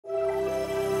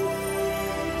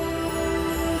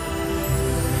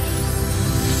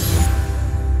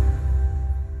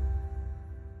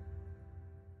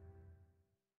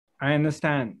I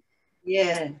understand.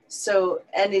 Yeah. So,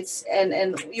 and it's,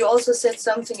 and you also said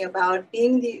something about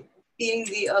being the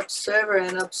observer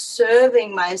and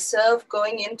observing myself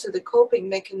going into the coping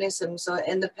mechanisms or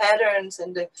and the patterns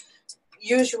and the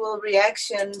usual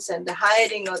reactions and the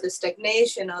hiding or the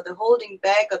stagnation or the holding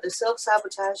back or the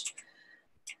self-sabotage.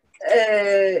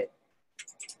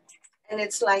 And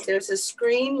it's like there's a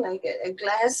screen, like a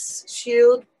glass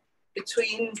shield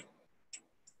between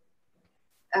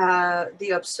the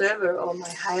observer or my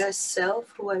higher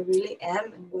self, who I really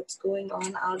am and what's going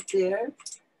on out there.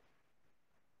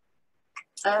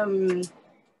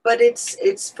 But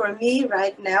it's for me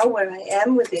right now where I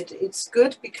am with it. It's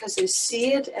good because I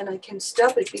see it and I can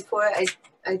stop it before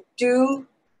I do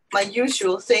my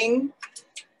usual thing,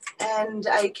 and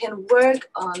I can work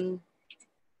on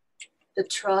the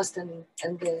trust and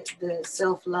the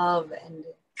self-love and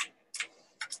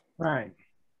Right.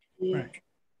 yeah. Right.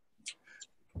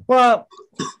 Well,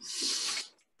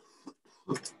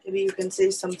 Maybe you can say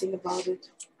something about it.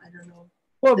 I don't know.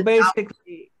 well, The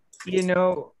basically, you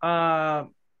know,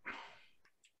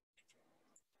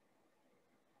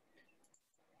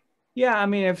 yeah, I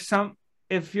mean,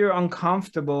 if you're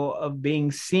uncomfortable of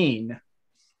being seen,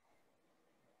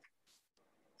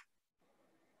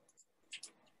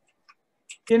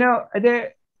 you know,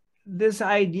 this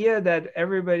idea that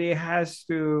everybody has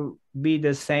to be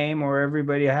the same or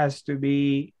everybody has to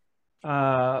be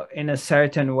in a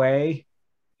certain way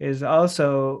is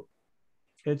also,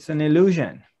 it's an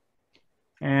illusion.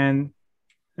 And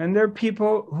there are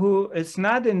people who it's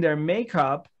not in their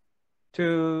makeup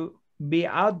to be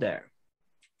out there.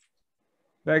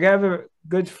 Like I have a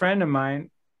good friend of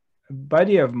mine, a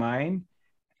buddy of mine,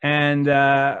 and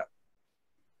a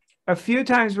few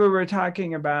times we were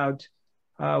talking about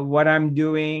what I'm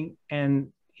doing,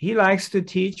 and he likes to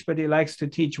teach, but he likes to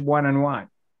teach one-on-one,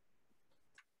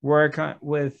 work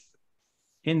with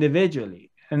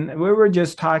individually. And we were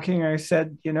just talking. I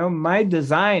said, you know, my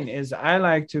design is I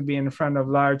like to be in front of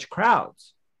large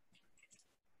crowds.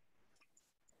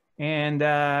 And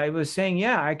I was saying,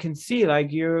 yeah, I can see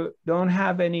like you don't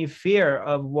have any fear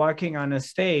of walking on a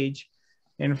stage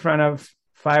in front of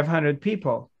 500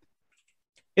 people.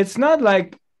 It's not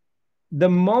like the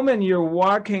moment you're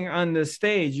walking on the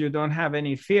stage, you don't have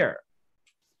any fear.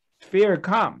 Fear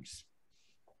comes.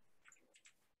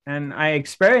 And I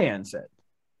experience it.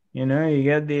 You know, you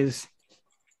get these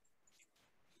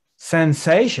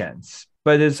sensations,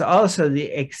 but it's also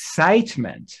the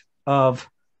excitement of,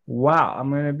 wow, I'm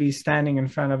going to be standing in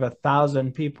front of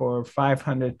 1,000 people or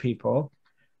 500 people.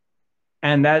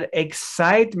 And that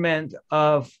excitement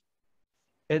of,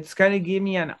 it's going to give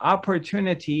me an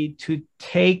opportunity to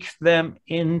take them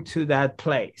into that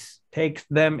place, take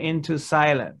them into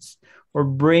silence, or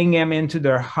bring them into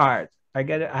their heart. I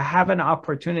have an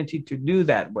opportunity to do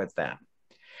that with them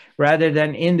rather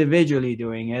than individually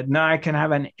doing it. Now I can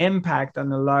have an impact on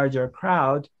the larger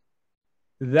crowd.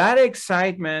 That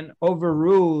excitement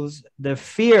overrules the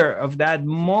fear of that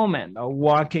moment of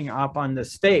walking up on the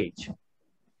stage.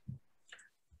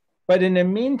 But in the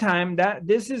meantime, that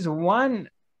this is one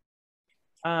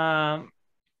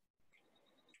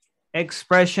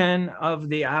expression of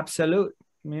the absolute.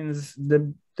 Means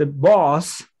the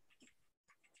boss,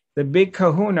 the big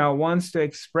kahuna, wants to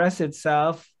express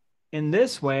itself in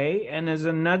this way, and there's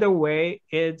another way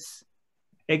it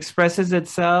expresses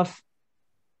itself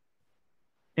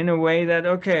in a way that,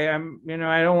 okay, I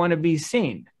don't want to be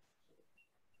seen.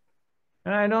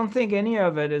 And I don't think any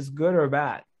of it is good or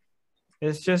bad.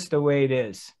 It's just the way it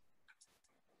is.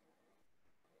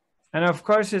 And of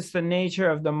course, it's the nature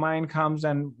of the mind comes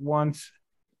and wants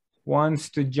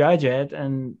to judge it,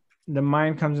 and the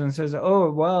mind comes and says, oh,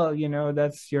 well,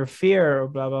 that's your fear or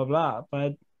blah, blah, blah.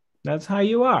 But that's how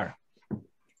you are.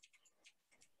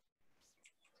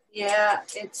 Yeah,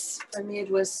 for me,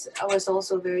 I was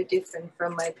also very different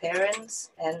from my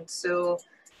parents. And so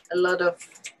a lot of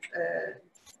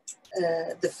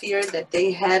the fear that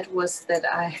they had was that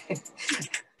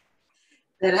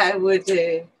that I would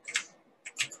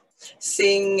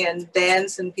sing and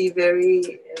dance and be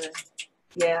very,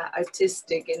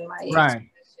 artistic in my right. Expression.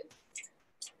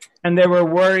 And they were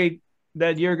worried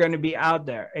that you're going to be out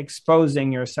there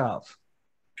exposing yourself.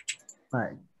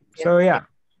 Right. Yeah. So, yeah.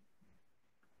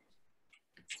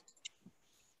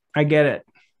 I get it.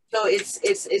 So it's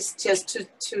just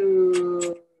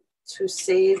to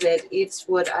say that it's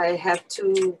what I have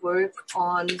to work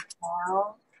on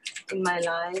now in my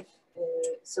life.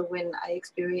 So when I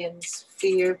experience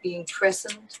fear being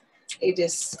present, it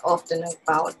is often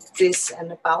about this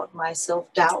and about my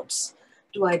self-doubts.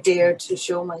 Do I dare to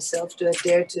show myself? Do I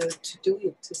dare to do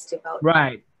it, to step out?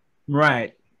 Right,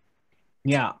 right.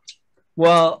 Yeah.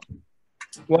 Well,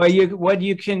 what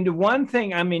you can do, one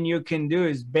thing, I mean, you can do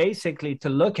is basically to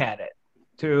look at it,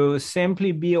 to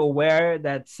simply be aware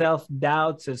that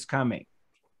self-doubts is coming.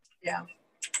 Yeah.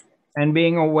 And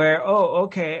being aware, oh,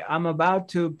 okay, I'm about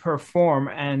to perform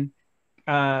and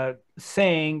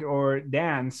sing or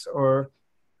dance, or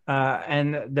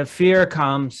and the fear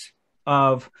comes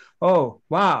of, oh,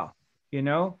 wow, you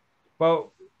know.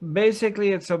 Well,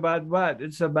 basically it's about what?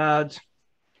 It's about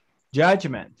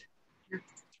judgment.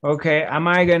 Okay, am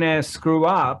I going to screw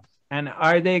up? And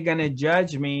are they going to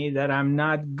judge me that I'm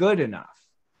not good enough?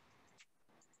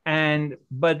 And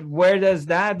but where does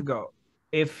that go?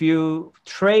 If you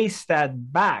trace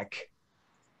that back,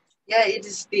 Yeah, it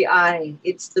is the I,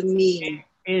 it's the me.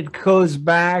 it goes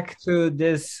back to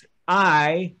this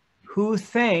I who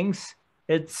thinks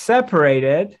it's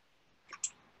separated.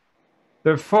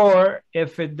 Therefore,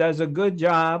 if it does a good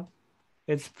job,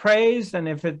 it's praised, and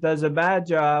if it does a bad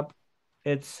job,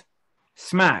 it's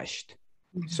smashed.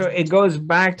 So it goes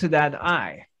back to that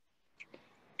I.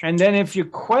 And then if you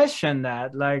question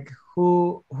that, like,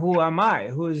 who am I?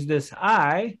 Who is this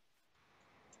I?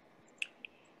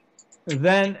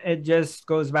 Then it just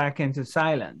goes back into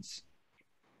silence.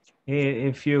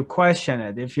 If you question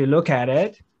it, if you look at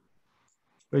it,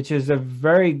 which is a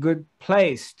very good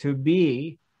place to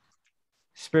be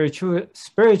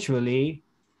spiritually,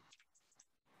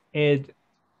 it,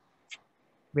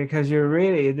 because you're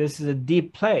really, this is a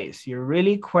deep place. You're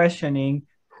really questioning,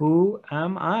 who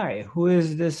am I? Who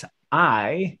is this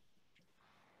I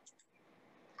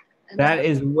that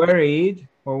is worried,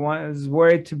 or one is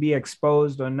worried to be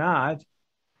exposed or not?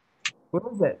 What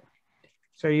is it?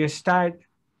 So you start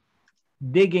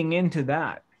digging into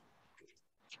that.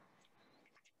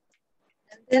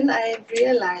 And then I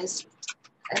realized,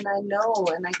 and I know,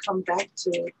 and I come back to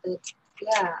it, that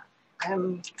yeah,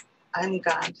 I'm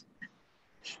God.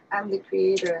 I'm the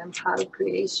creator. I'm part of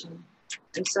creation,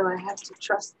 and so I have to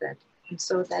trust that. And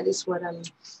so that is what I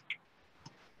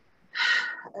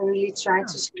really try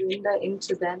to surrender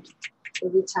into that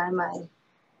every time I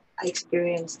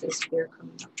experience this fear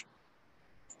coming up.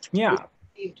 Yeah.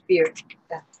 Fear.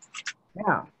 Yeah.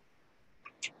 Yeah.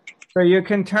 So you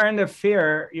can turn the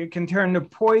fear, you can turn the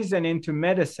poison into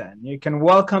medicine. You can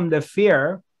welcome the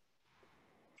fear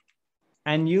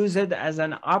and use it as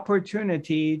an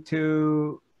opportunity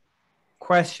to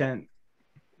question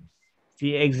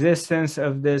the existence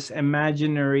of this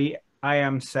imaginary I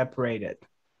am separated.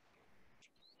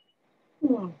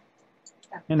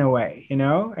 In a way, you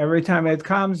know, every time it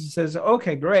comes, it says,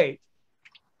 okay, great.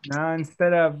 Now,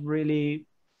 instead of really,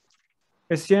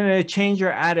 it's going to change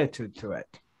your attitude to it,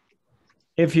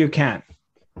 if you can.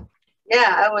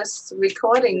 Yeah, I was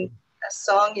recording a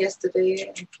song yesterday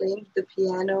and playing the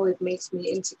piano. It makes me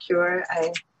insecure.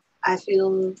 I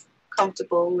feel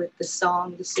comfortable with the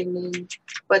song, the singing,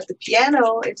 but the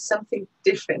piano, it's something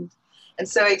different. And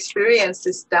so I experienced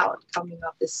this doubt coming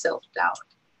up, this self-doubt.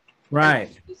 Right.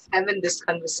 Having this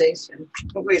conversation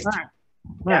with.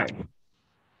 Right.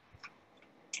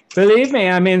 Believe me,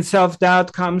 I mean,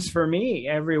 self-doubt comes for me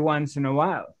every once in a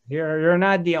while. You're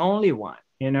not the only one.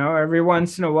 You know, every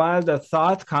once in a while, the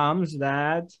thought comes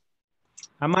that,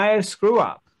 am I a screw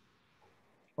up?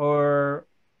 Or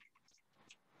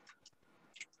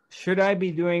should I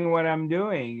be doing what I'm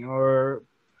doing? Or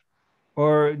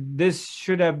this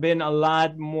should have been a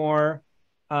lot more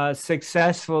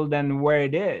successful than where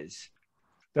it is.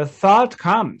 The thought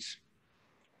comes.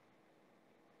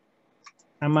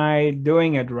 Am I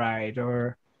doing it right?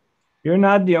 Or you're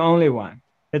not the only one.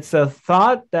 It's a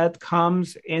thought that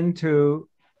comes into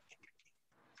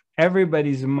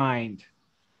everybody's mind.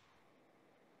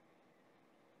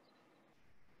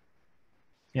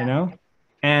 You know?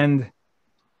 And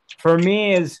for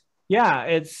me is, yeah,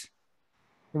 it's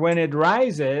when it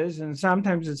rises, and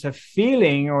sometimes it's a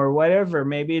feeling or whatever.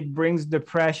 Maybe it brings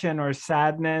depression or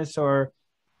sadness, or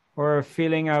a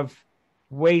feeling of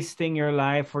wasting your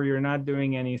life, or you're not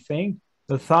doing anything.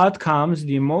 The thought comes,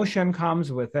 the emotion comes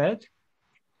with it.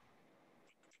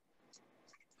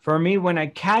 For me, when I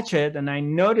catch it and I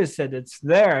notice it, it's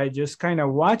there, I just kind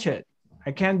of watch it.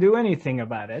 I can't do anything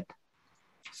about it.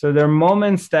 So there are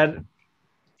moments that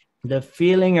the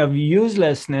feeling of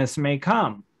uselessness may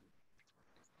come.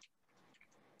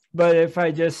 But if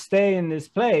I just stay in this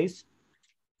place,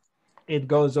 it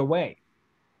goes away.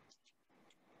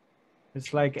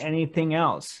 It's like anything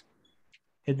else.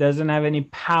 It doesn't have any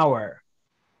power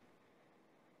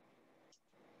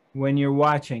when you're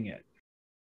watching it.